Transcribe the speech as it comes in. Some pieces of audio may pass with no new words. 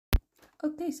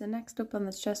Okay, so next up on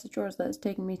this chest of drawers that has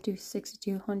taken me to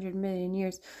 6,200 million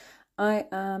years, I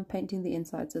am painting the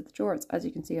insides of the drawers. As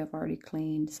you can see, I've already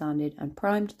cleaned, sanded and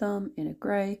primed them in a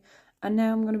grey, and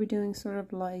now I'm going to be doing sort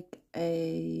of like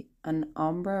an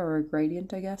ombre or a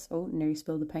gradient, I guess. Oh, nearly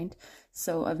spilled the paint.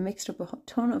 So I've mixed up a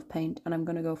ton of paint and I'm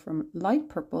going to go from light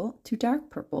purple to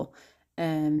dark purple.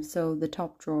 So the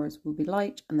top drawers will be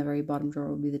light and the very bottom drawer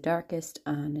will be the darkest,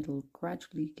 and it'll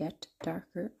gradually get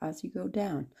darker as you go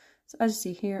down. So as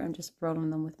you see here, I'm just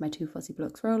rolling them with my 2 fussy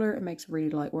blokes roller. It makes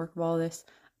really light work of all this,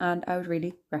 and I would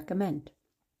really recommend.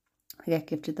 I get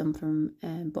gifted them from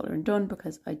Butler and Dunn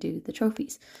because I do the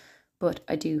trophies, but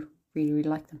I do really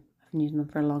like them. I've been using them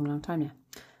for a long time now.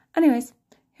 Anyways,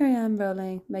 here I am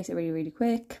rolling. Makes it really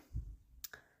quick,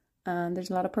 and there's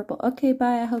a lot of purple. Okay,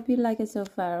 bye. I hope you like it so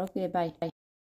far. Okay, bye.